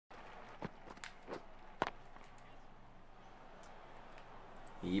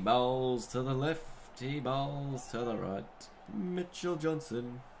He bowls to the left, he bowls to the right. Mitchell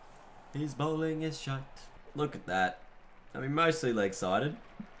Johnson, his bowling is shite. Look at that. I mean, mostly leg sided,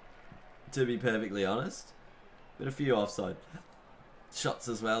 to be perfectly honest. But a few offside shots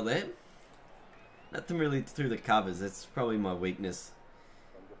as well there. Nothing really through the covers, that's probably my weakness.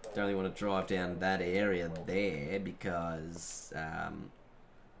 Don't really want to drive down that area there because I'm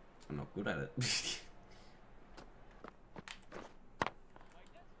not good at it.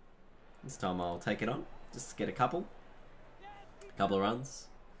 This time I'll take it on, just to get a couple of runs.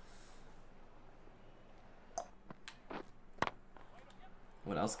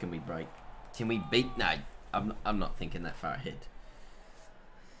 What else can we break? Can we beat? No, I'm not thinking that far ahead.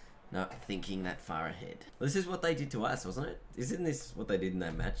 Not thinking that far ahead. Well, this is what they did to us, wasn't it? Isn't this what they did in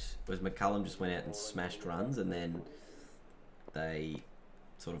that match? Was McCullum just went out and smashed runs and then they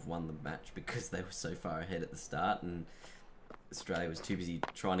sort of won the match because they were so far ahead at the start and Australia was too busy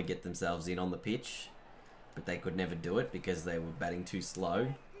trying to get themselves in on the pitch, but they could never do it because they were batting too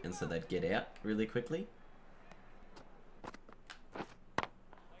slow and so they'd get out really quickly.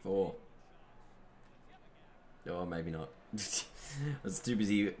 4. Oh, maybe not. I was too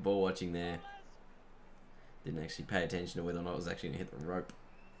busy ball watching there. Didn't actually pay attention to whether or not it was actually going to hit the rope.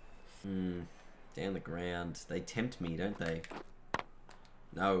 Down the ground. They tempt me, don't they?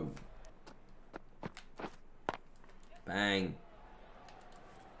 No. Bang.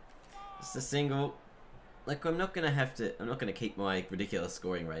 It's a single. Like, I'm not going to keep my ridiculous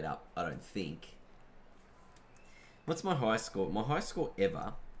scoring rate up, I don't think. What's my high score? My high score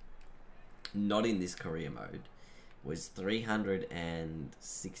ever, not in this career mode, was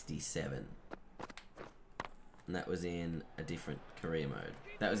 367. And that was in a different career mode.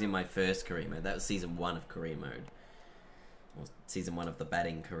 That was in my first career mode. That was season 1 of career mode. Or season 1 of the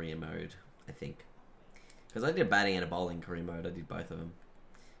batting career mode, I think. Because I did a batting and a bowling career mode. I did both of them.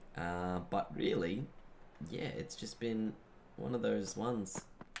 But really, yeah, it's just been one of those ones.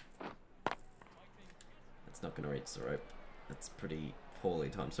 That's not going to reach the rope. That's pretty poorly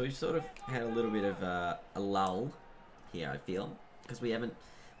timed. So we've sort of had a little bit of a lull here, I feel, because we haven't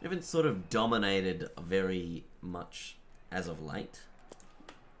sort of dominated very much as of late.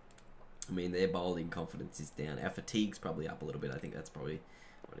 I mean, their bowling confidence is down. Our fatigue's probably up a little bit. I think that's probably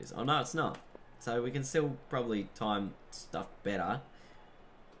what it is. Oh no, it's not. So we can still probably time stuff better.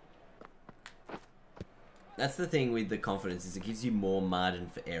 That's the thing with the confidence, is it gives you more margin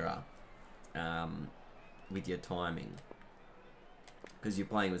for error with your timing. Because you're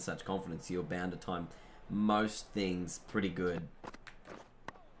playing with such confidence, you're bound to time most things pretty good.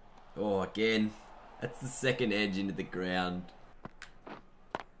 Oh, again, that's the second edge into the ground.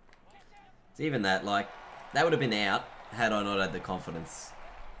 So even that, like, that would have been out had I not had the confidence.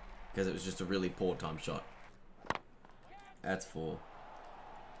 Because it was just a really poor time shot. That's 4.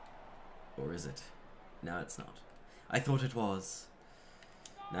 Or is it? No, it's not. I thought it was.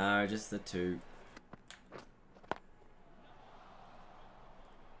 No, just the 2.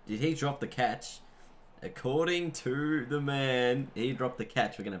 Did he drop the catch? According to the man, he dropped the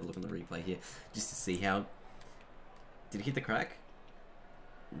catch. We're going to have a look on the replay here just to see how... Did he hit the crack?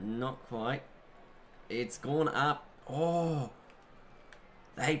 Not quite. It's gone up. Oh!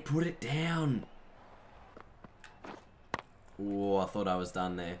 They put it down. Oh, I thought I was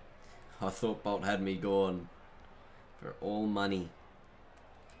done there. I thought Bolt had me gone for all money.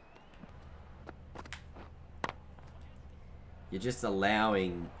 You're just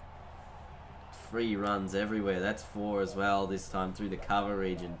allowing free runs everywhere. That's 4 as well this time through the cover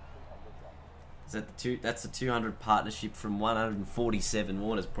region. Is that the 2? That's the 200 partnership from 147.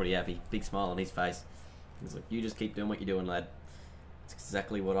 Warner's pretty happy. Big smile on his face. He's like, you just keep doing what you're doing, lad. That's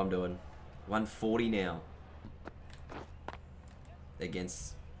exactly what I'm doing. 140 now.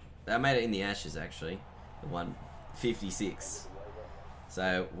 Against... They made it in the Ashes, actually. The 156.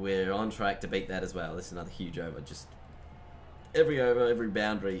 So we're on track to beat that as well. This is another huge over. Just every over, every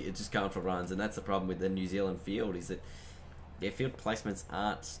boundary, it's just going for runs. And that's the problem with the New Zealand field, is that their field placements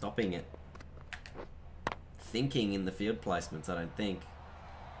aren't stopping it. Thinking in the field placements, I don't think.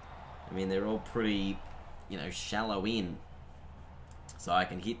 I mean, they're all pretty, you know, shallow in. So I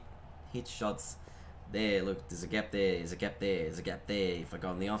can hit shots there. Look, there's a gap there, there's a gap there, there's a gap there. If I go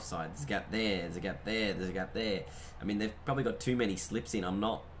on the offside, there's a gap there, there's a gap there, there's a gap there. I mean, they've probably got too many slips in. I'm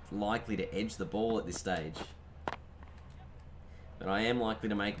not likely to edge the ball at this stage. But I am likely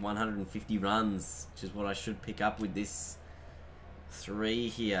to make 150 runs, which is what I should pick up with this 3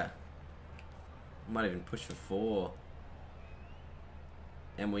 here. Might even push for 4.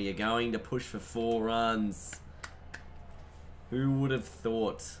 And we are going to push for 4 runs. Who would have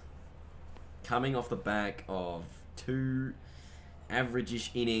thought? Coming off the back of 2 average-ish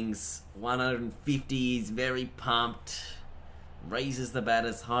innings, 150. He's very pumped. Raises the bat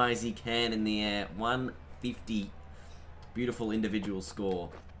as high as he can in the air. 150. Beautiful individual score.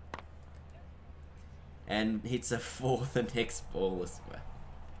 And hits a 4th the next ball as well.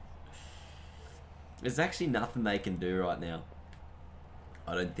 There's actually nothing they can do right now,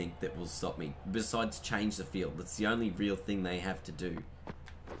 I don't think, that will stop me. Besides change the field. That's the only real thing they have to do.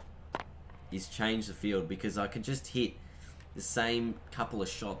 Is change the field, because I can just hit the same couple of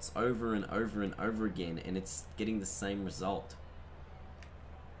shots over and over and over again, and it's getting the same result.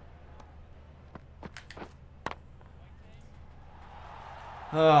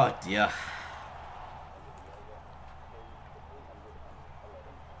 Oh dear.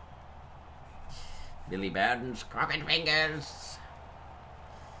 Billy Bowden's crooked fingers.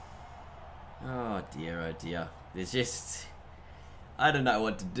 Oh dear, oh dear. There's just... I don't know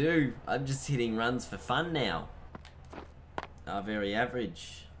what to do. I'm just hitting runs for fun now. Are very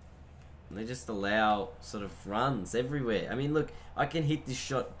average. They just allow sort of runs everywhere. I mean, look, I can hit this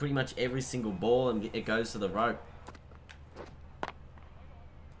shot pretty much every single ball and it goes to the rope.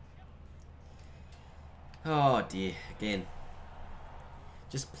 Oh dear, again.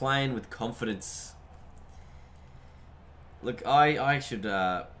 Just playing with confidence. Look, I should,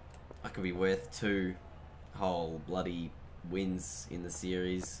 I could be worth 2 whole bloody wins in the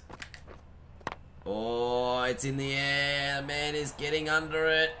series. Oh, it's in the air. The man is getting under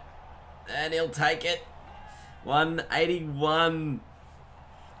it. And he'll take it. 181.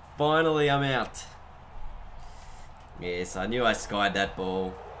 Finally, I'm out. Yes, I knew I skied that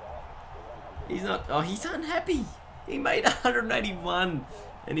ball. He's not... Oh, he's unhappy. He made 181.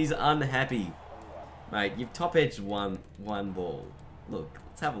 And he's unhappy. Mate, you've top edged one ball. Look,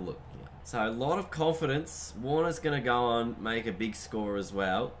 let's have a look here. So, a lot of confidence. Warner's going to go on, make a big score as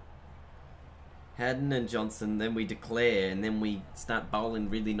well. Haddon and Johnson, then we declare, and then we start bowling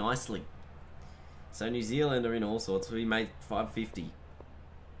really nicely. So, New Zealand are in all sorts. We made 550.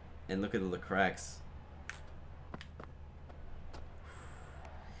 And look at all the cracks.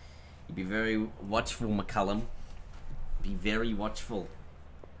 You'd be very watchful, McCullum. Be very watchful.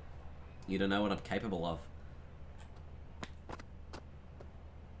 You don't know what I'm capable of.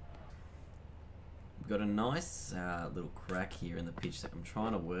 We've got a nice little crack here in the pitch that I'm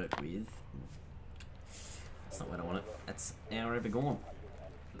trying to work with. That's not what I want it. That's hour over gone.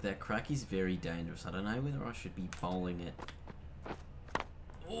 That crack is very dangerous. I don't know whether I should be bowling it.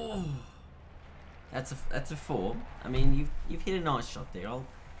 Oh, that's a 4. I mean, you've hit a nice shot there.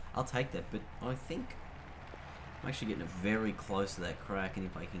 I'll take that, but I think I'm actually getting it very close to that crack, and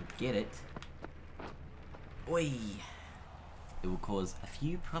if I can get it, oi, it will cause a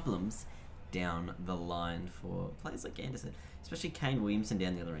few problems down the line for players like Anderson, especially Kane Williamson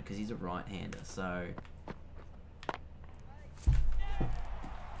down the other end, because he's a right-hander. So,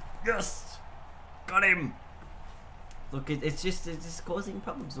 yes, got him. Look, it's just causing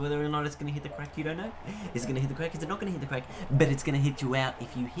problems. Whether or not it's going to hit the crack, you don't know. Is it going to hit the crack? Is it not going to hit the crack? But it's going to hit you out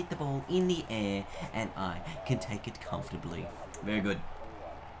if you hit the ball in the air, and I can take it comfortably. Very good.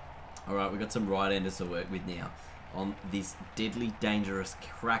 Alright, we've got some right-handers to work with now on this deadly, dangerous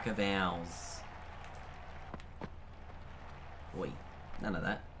crack of ours. Oi, none of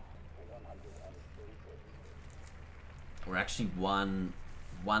that. We're actually one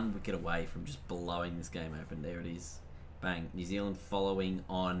wicket away from just blowing this game open. There it is. Bang. New Zealand following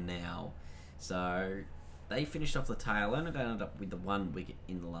on now. So, they finished off the tail. Only ended up with the 1 wicket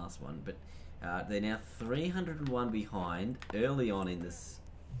in the last one. But they're now 301 behind early on in this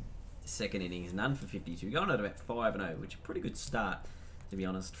second innings. None for 52. Going at about 5-0, which is a pretty good start, to be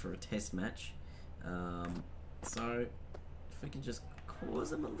honest, for a test match. So, if we can just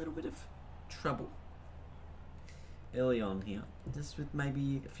cause them a little bit of trouble early on here, just with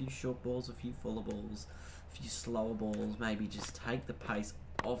maybe a few short balls, a few fuller balls, a few slower balls, maybe just take the pace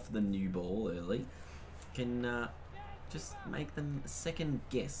off the new ball early, can just make them second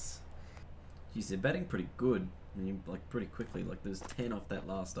guess. Geez, they're batting pretty good, like pretty quickly, like there's 10 off that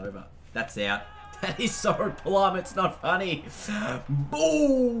last over. That's out. That is so plumb, it's not funny.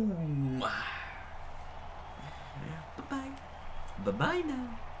 Boom! Bye-bye. Bye-bye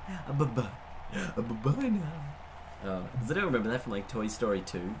now. Bye-bye. Bye-bye now. Does anyone remember that from like Toy Story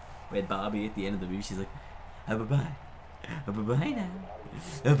 2? Where Barbie at the end of the movie, she's like, bye-bye. Bye-bye now.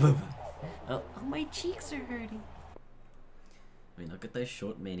 Bye-bye. Oh, my cheeks are hurting. I mean, look at those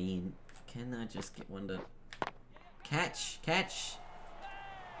short men in. Can I just get one to... Catch!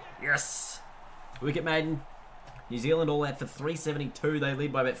 Yes! Wicket maiden. New Zealand all out for 372. They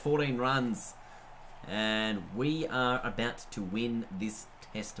lead by about 14 runs. And we are about to win this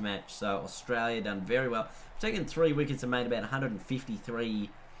test match. So Australia done very well. Taken 3 wickets and made about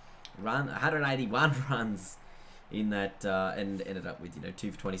 181 runs in that, and ended up with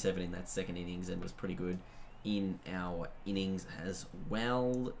 2 for 27 in that second innings, and was pretty good in our innings as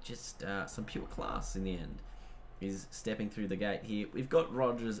well. Just some pure class in the end is stepping through the gate here. We've got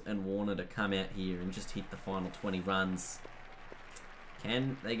Rogers and Warner to come out here and just hit the final 20 runs.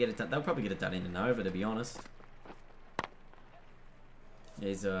 Can they get it done? They'll probably get it done in an over, to be honest.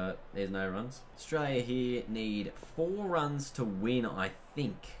 There's no runs. Australia here need 4 runs to win, I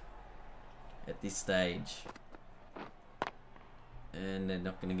think, at this stage. And they're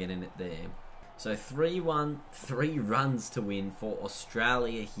not going to get in it there. So 3 runs to win for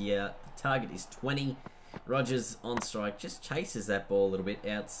Australia here. The target is 20. Rogers on strike just chases that ball a little bit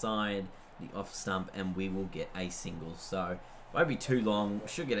outside the off stump, and we will get a single. So won't be too long. We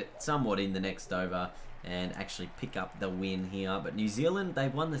should get it somewhat in the next over and actually pick up the win here. But New Zealand,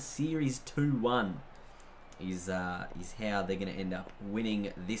 they've won the series 2-1. Is how they're going to end up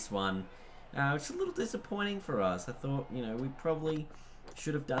winning this one. Which is a little disappointing for us. I thought, we probably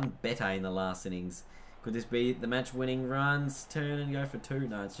should have done better in the last innings. Could this be the match-winning runs turn and go for 2?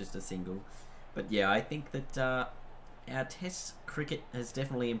 No, it's just a single. But yeah, I think that our Test cricket has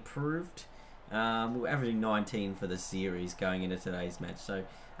definitely improved. We're averaging 19 for the series going into today's match. So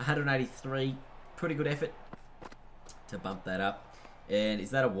 183, pretty good effort to bump that up. And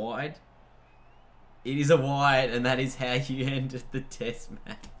is that a wide? It is a wide, and that is how you ended the Test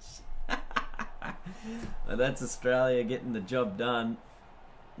match. Well, that's Australia getting the job done.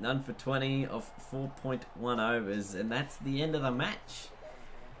 None for 20 off 4.1 overs, and that's the end of the match.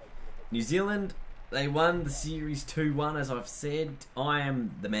 New Zealand, they won the series 2-1, as I've said. I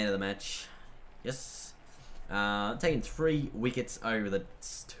am the man of the match. Yes. Taking 3 wickets over the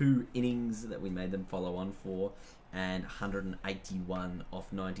 2 innings that we made them follow on for, and 181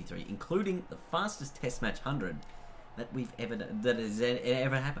 off 93, including the fastest Test match 100 that has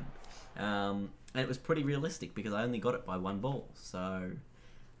ever happened. And it was pretty realistic because I only got it by 1 ball. So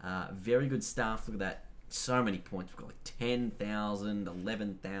very good stuff. Look at that. So many points. We've got like 10,000,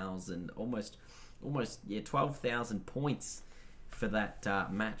 11,000, almost 12,000 points for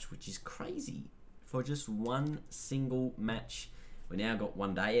that match, which is crazy for just one single match. We now got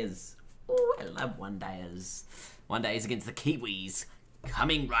one dayers. Oh, I love one dayers. One dayers against the Kiwis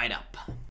coming right up.